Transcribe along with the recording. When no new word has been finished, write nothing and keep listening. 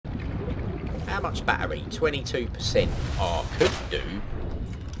how much battery? 22%. Oh, I could do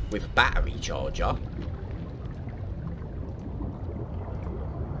with a battery charger.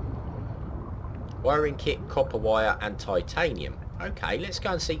 Wiring kit, copper wire, and titanium. Okay, let's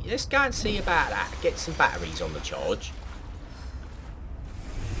go and see. Let's go and see about that. Get some batteries on the charge.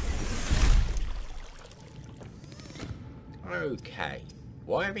 Okay,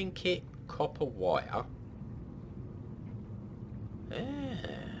 wiring kit, copper wire.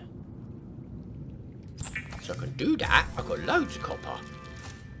 So I can do that. I've got loads of copper.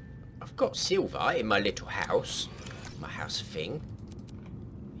 I've got silver in my little house. My house thing.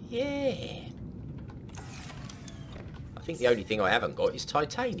 Yeah. I think the only thing I haven't got is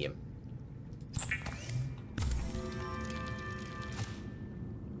titanium.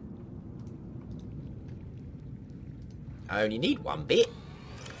 I only need one bit.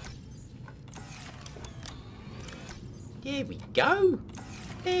 There we go.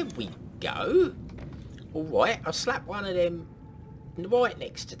 There we go. Alright, I'll slap one of them right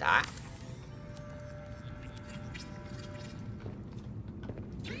next to that.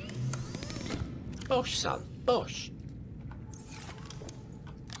 Bosh, son. Bosh.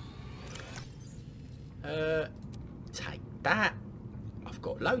 Take that. I've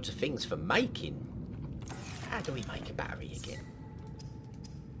got loads of things for making. How do we make a battery again?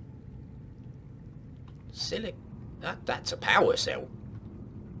 That's a power cell.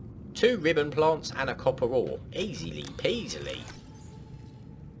 2 ribbon plants and a copper ore. Easily peasily.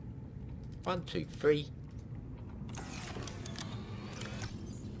 1, 2, 3.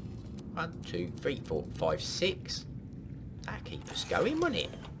 1, 2, 3, 4, 5, 6. That'll keep us going, won't it?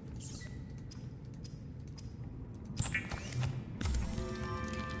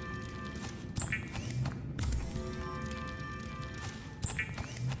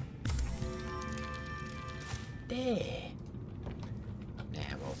 There.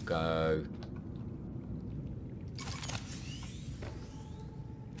 Now I'll go.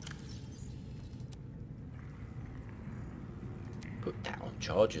 Put that on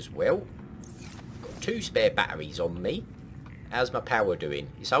charge as well. Got 2 spare batteries on me. How's my power doing?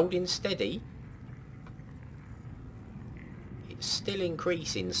 It's holding steady. It's still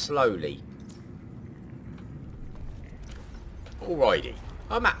increasing slowly. Alrighty.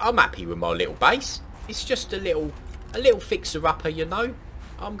 I'm happy with my little base. It's just a little fixer-upper, you know.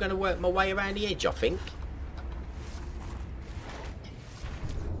 I'm going to work my way around the edge, I think.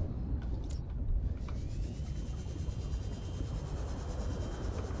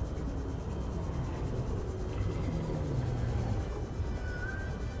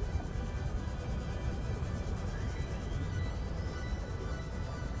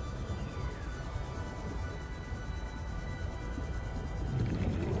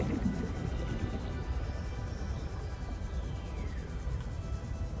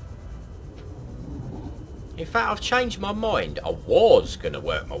 In fact, I've changed my mind. I was going to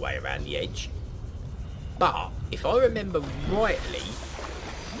work my way around the edge. But, if I remember rightly...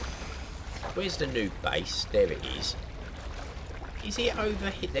 Where's the new base? There it is. Is it over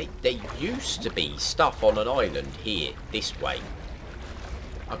here? There used to be stuff on an island here, this way.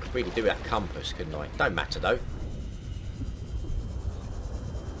 I could really do that compass, couldn't I? Don't matter, though.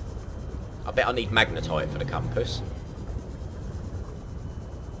 I bet I need magnetite for the compass.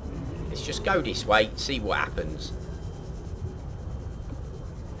 Let's just go this way, see what happens.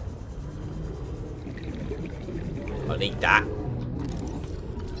 I need that.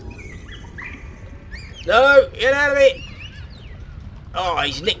 No! Get out of it! Oh,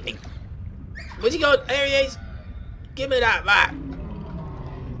 he's nicked me. Where's he gone? There he is! Give me that back!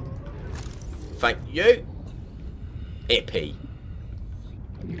 Thank you. Hippie.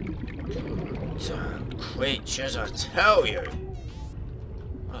 Damn creatures, I tell you.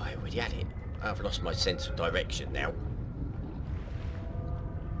 Oh, I already had it. I've lost my sense of direction now.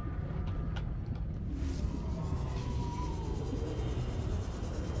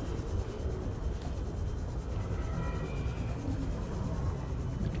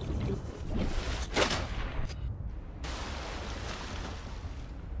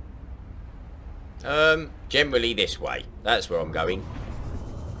 Generally this way. That's where I'm going.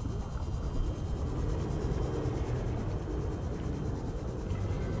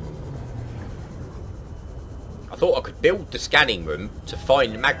 I thought I could build the scanning room to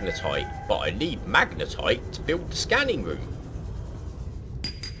find magnetite, but I need magnetite to build the scanning room.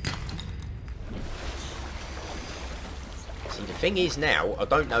 See, the thing is now, I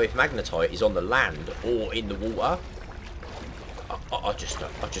don't know if magnetite is on the land or in the water. I just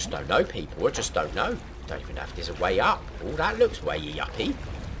don't know, people. I just don't know. Don't even know if there's a way up. Oh, that looks way uppy.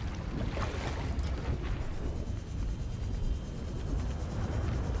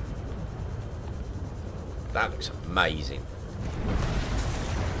 That looks amazing.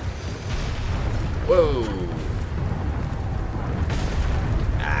 Whoa!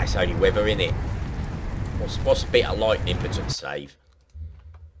 Ah, it's only weather, innit? What's a bit of lightning between... Save.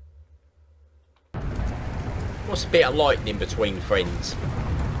 What's a bit of lightning between friends?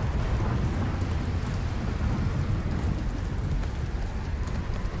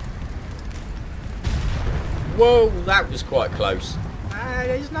 Whoa, that was quite close.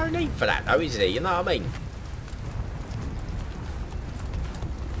 There's no need for that though, is there? You know what I mean?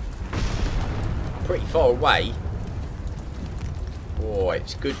 Pretty far away. Oh,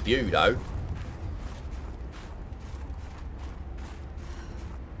 it's good view though.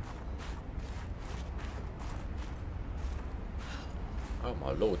 Oh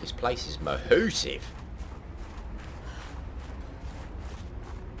my lord, this place is mahoosive.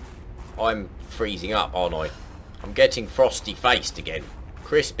 I'm freezing up, aren't I? I'm getting frosty faced again.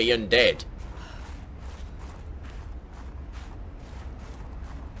 Crispy and dead.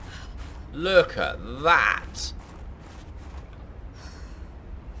 Look at that.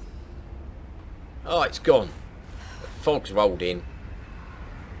 Oh, it's gone. The fog's rolled in.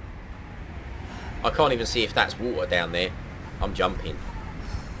 I can't even see if that's water down there. I'm jumping.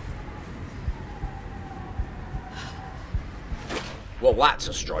 Well, that's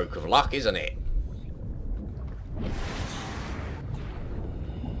a stroke of luck, isn't it?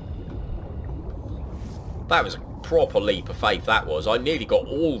 That was a proper leap of faith, that was. I nearly got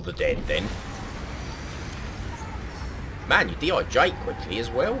all the dead then. Man, you dehydrate quickly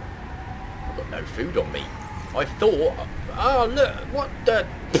as well. I've got no food on me. I thought... Oh, look. What the...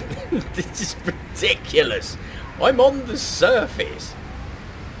 This is ridiculous. I'm on the surface.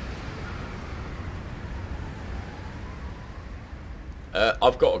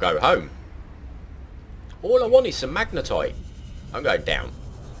 I've got to go home. All I want is some magnetite. I'm going down.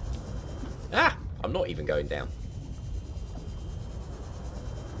 Ah, I'm not even going down.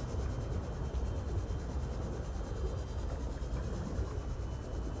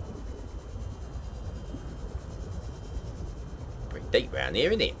 Pretty deep round here,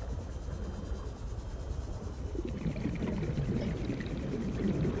 isn't it?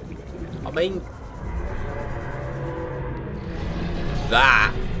 I mean...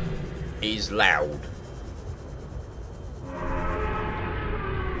 That is loud.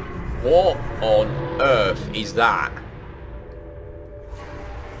 What on earth is that?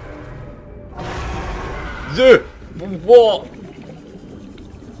 What?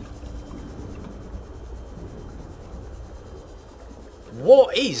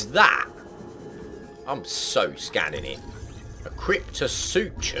 What is that? I'm so scanning it. A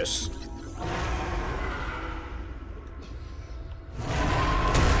Cryptosuchus.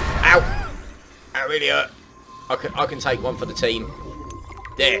 Ow! That really hurt. I can take one for the team.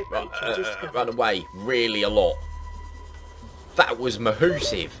 There, run away. Really a lot. That was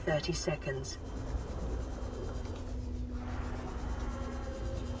mahoosive. 30 seconds.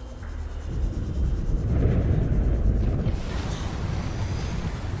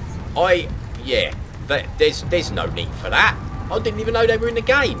 Yeah, there's no need for that. I didn't even know they were in the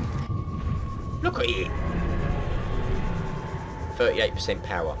game. Look at it. 38%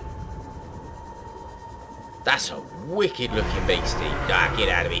 power. That's a wicked looking beastie. Ah, get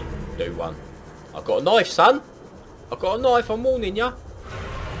out of it. Do one. I've got a knife, son. I've got a knife, I'm warning ya.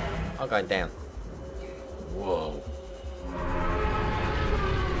 I'm going down. Whoa.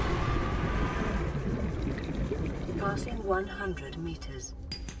 Passing 100 meters.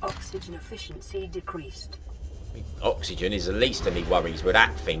 Oxygen efficiency decreased. Oxygen is the least of me worries with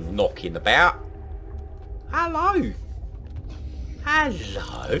that thing knocking about. Hello.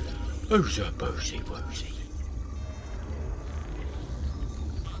 Hello. Who's a boozy woozy?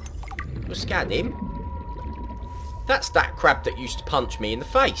 We'll scan him. That's that crab that used to punch me in the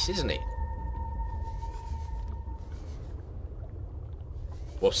face, isn't it?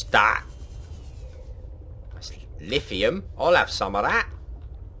 What's that? That's lithium. I'll have some of that.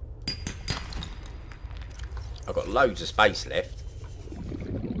 I've got loads of space left.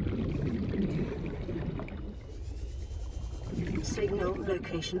 Signal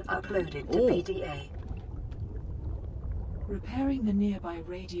location uploaded to PDA. Repairing the nearby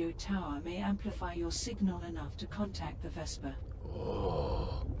radio tower may amplify your signal enough to contact the Vesper.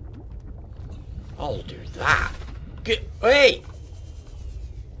 Oh, I'll do that. Hey!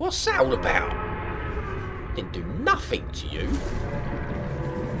 What's that all about? Didn't do nothing to you.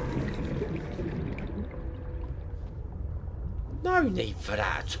 No need for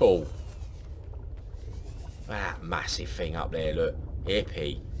that at all. That massive thing up there, look.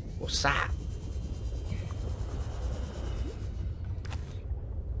 Hippie. What's that?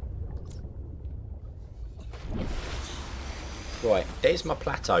 Right, there's my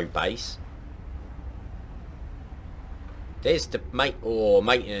plateau base. There's the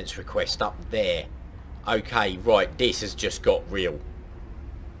maintenance request up there. Okay, right, this has just got real.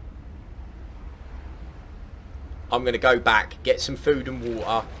 I'm going to go back, get some food and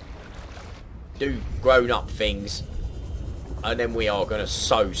water, do grown-up things, and then we are going to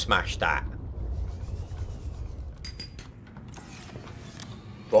smash that.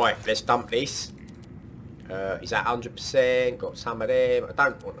 Right, let's dump this. Is that 100%? Got some of them. I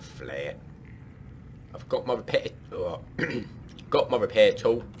don't want to flare. I've got my repair. Got my repair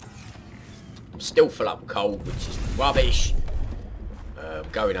tool. I'm still full up with coal, which is rubbish.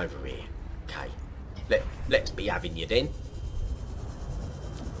 Going over here. Okay. Let's be having you then.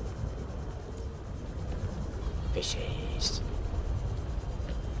 Fishes.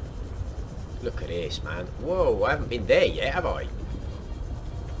 Look at this, man. Whoa, I haven't been there yet, have I? Do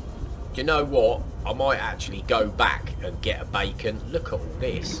you know what? I might actually go back and get a bacon. Look at all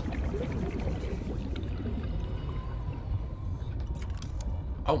this.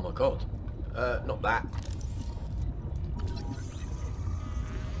 Oh my god. Not that.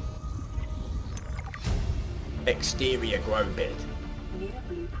 Exterior grow bed. Need a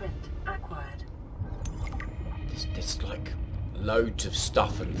blueprint acquired. There's like loads of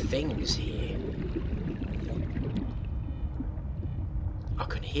stuff and things here. I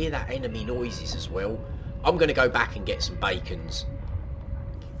can hear that enemy noises as well. I'm going to go back and get some bacons.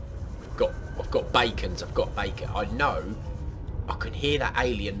 I've got bacons. I've got bacon. I know. I can hear that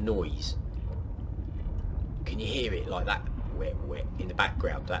alien noise. Can you hear it like that? Wet in the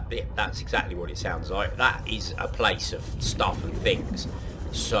background. That's exactly what it sounds like. That is a place of stuff and things.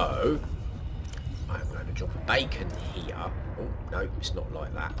 So I'm going to drop a bacon here. Oh no, it's not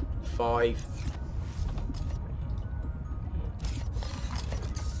like that. 5.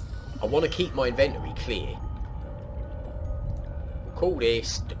 I want to keep my inventory clear. We'll call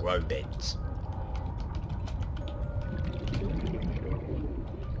this the grow beds.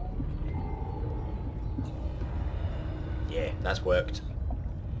 Yeah, that's worked.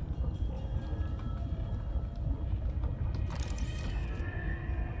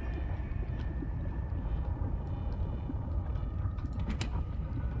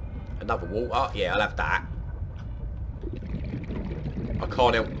 Another water? Yeah, I'll have that. I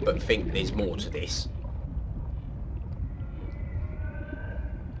can't help but think there's more to this.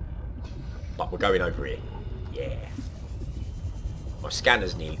 But we're going over here. Yeah. My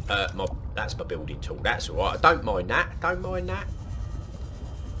scanner's nearly... that's my building tool. That's alright. I don't mind that. Don't mind that.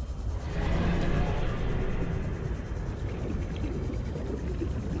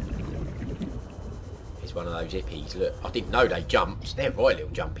 Here's one of those hippies. Look, I didn't know they jumped. They're right little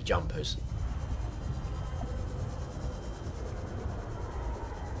jumpy jumpers.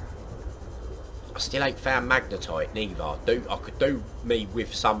 I still ain't found magnetite neither. I could do me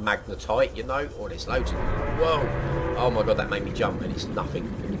with some magnetite, you know. Or there's loads of... Whoa! Oh my god, that made me jump and it's nothing.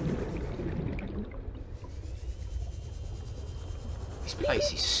 This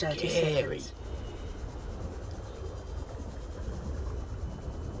place is scary.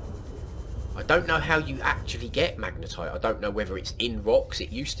 I don't know how you actually get magnetite. I don't know whether it's in rocks.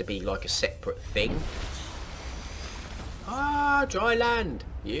 It used to be like a separate thing. Ah, dry land.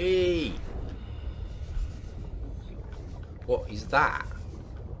 Yay. What is that?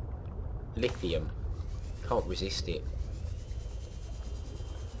 Lithium. Can't resist it.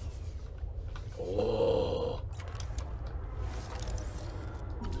 Oh.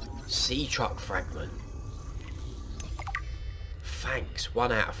 Sea truck fragment. Thanks.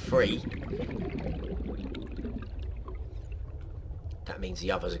 1 out of 3. That means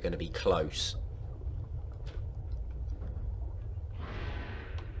the others are going to be close.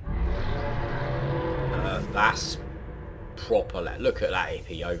 That's proper. Look at that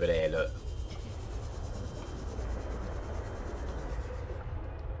hippie over there. Look.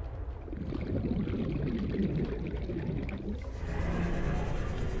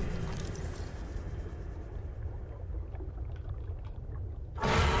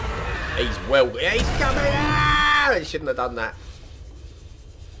 He's well. He's coming out. He shouldn't have done that.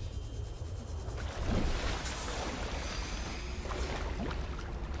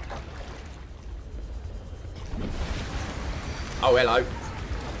 Oh, hello.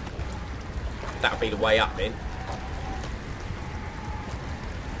 That'll be the way up then.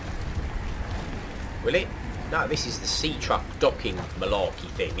 Will it? No, this is the sea truck docking malarkey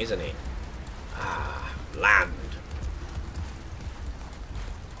thing, isn't it? Ah, land.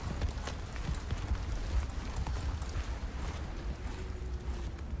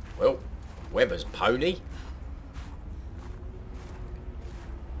 Well, weather's pony.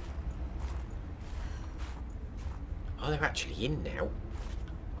 Oh, they're actually in now.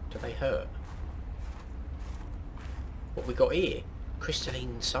 Do they hurt? What we got here?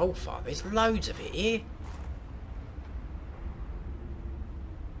 Crystalline sulfur. There's loads of it here.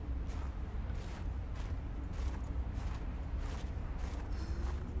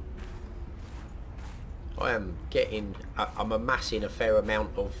 I am getting... I'm amassing a fair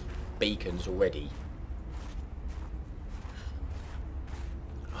amount of beacons already.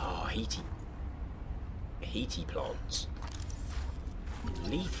 Oh, heaty plants.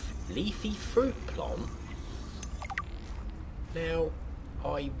 Leafy fruit plant. Now,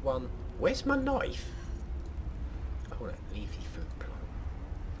 I want... Where's my knife? I want a leafy fruit plant.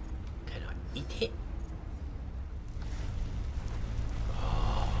 Can I eat it?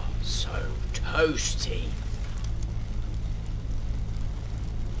 Oh, so toasty.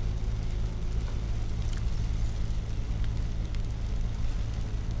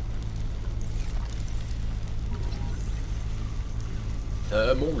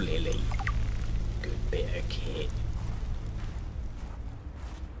 Thermal lily. Good bit of kit.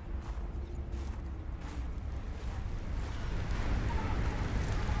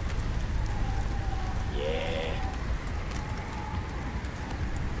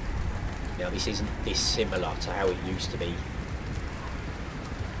 Now this isn't dissimilar to how it used to be.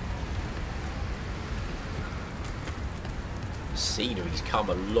 Scenery's come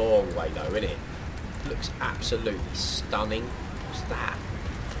a long way though, isn't it? Looks absolutely stunning. What's that?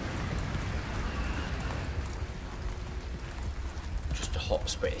 Just a hot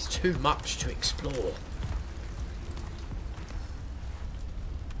spring. It's too much to explore.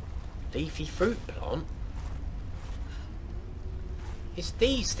 Leafy fruit plant? It's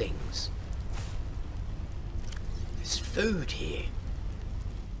these things. There's food here.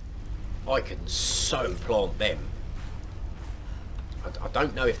 I can so plant them. I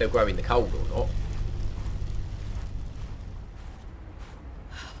don't know if they'll grow in the cold or not.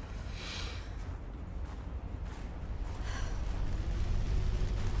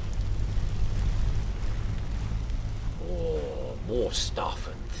 Oh, more stuff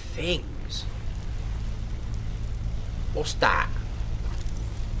and things. What's that?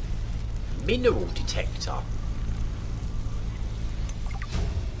 Mineral detector.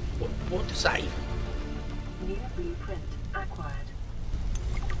 What does that even? New blueprint acquired.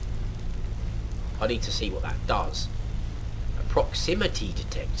 I need to see what that does. A proximity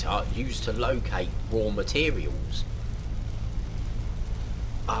detector used to locate raw materials.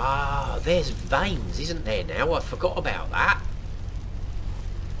 Ah, there's veins, isn't there now? I forgot about that.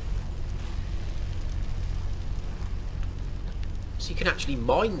 So you can actually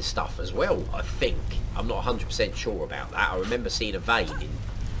mine stuff as well, I think. I'm not 100% sure about that. I remember seeing a vein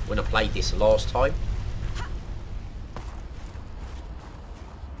when I played this last time.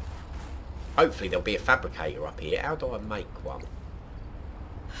 Hopefully there'll be a fabricator up here. How do I make one?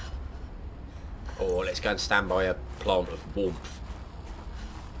 Or let's go and stand by a plant of warmth.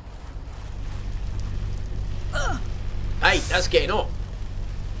 Hey, that's getting hot.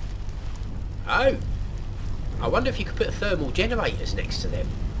 Oh. I wonder if you could put thermal generators next to them.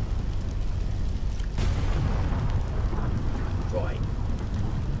 Right.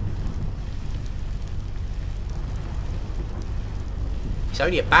 It's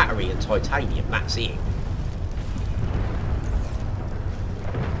only a battery and titanium, that's it.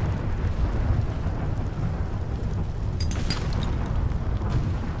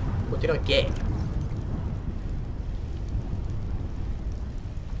 What did I get?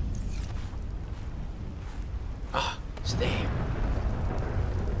 Ah, it's there.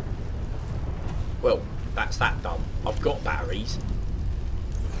 Well, that's that done. I've got batteries.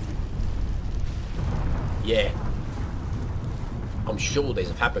 Yeah. I'm sure there's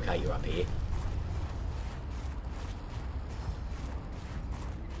a fabricator up here.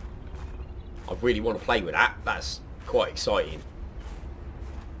 I really want to play with that. That's quite exciting.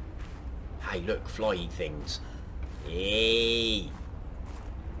 Hey, look, flying things. Yay!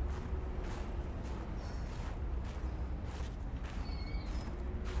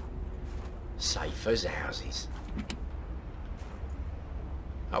 Safe as houses.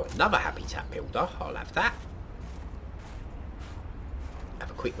 Oh, another habitat builder. I'll have that. Have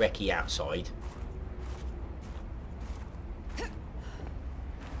a quick recce outside.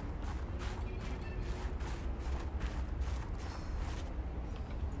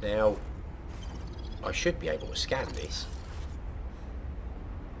 Now, I should be able to scan this.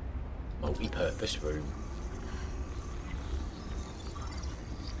 Multi-purpose room.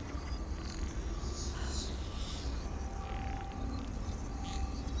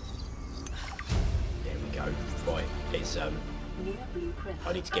 There we go. Right, there's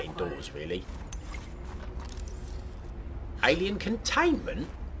I need to get indoors really. Alien containment?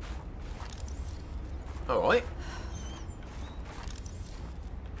 Alright.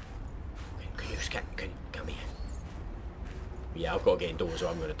 Can you escape? Come here. Yeah, I've got to get indoors or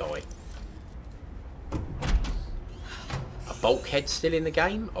I'm going to die. A bulkhead still in the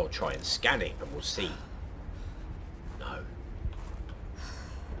game? I'll try and scan it and we'll see. No.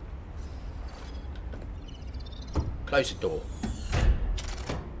 Close the door.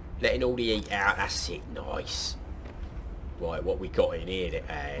 Letting all the heat out. That's it. Nice. Right, what we got in here? Is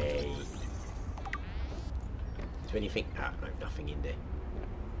there anything? Ah, no, nothing in there.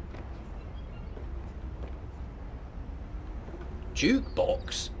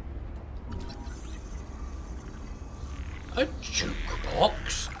 Jukebox? A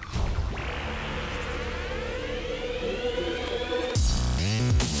jukebox?